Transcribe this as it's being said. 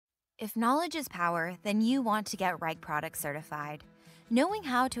If knowledge is power, then you want to get Wrike Product Certified. Knowing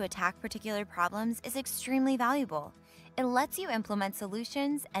how to attack particular problems is extremely valuable. It lets you implement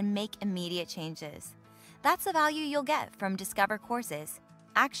solutions and make immediate changes. That's the value you'll get from Discover courses,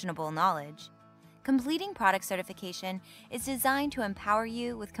 actionable knowledge. Completing product certification is designed to empower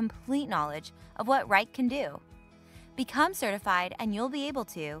you with complete knowledge of what Wrike can do. Become certified and you'll be able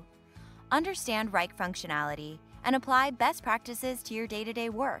to understand Wrike functionality and apply best practices to your day-to-day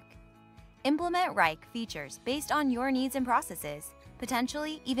work. Implement Wrike features based on your needs and processes,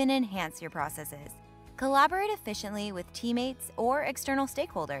 potentially even enhance your processes. Collaborate efficiently with teammates or external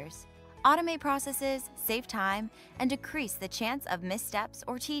stakeholders. Automate processes, save time, and decrease the chance of missteps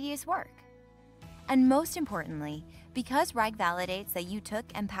or tedious work. And most importantly, because Wrike validates that you took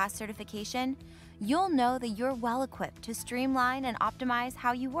and passed certification, you'll know that you're well equipped to streamline and optimize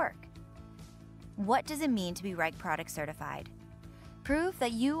how you work. What does it mean to be Wrike Product Certified? Prove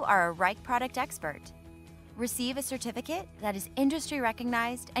that you are a Wrike product expert. Receive a certificate that is industry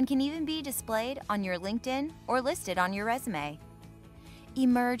recognized and can even be displayed on your LinkedIn or listed on your resume.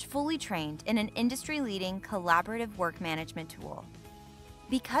 Emerge fully trained in an industry-leading collaborative work management tool.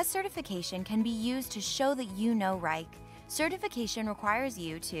 Because certification can be used to show that you know Wrike, certification requires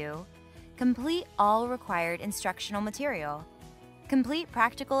you to complete all required instructional material, complete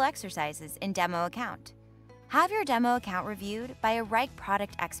practical exercises in demo account, have your demo account reviewed by a Wrike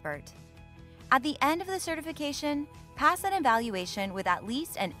product expert. At the end of the certification, pass an evaluation with at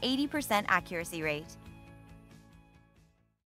least an 80% accuracy rate.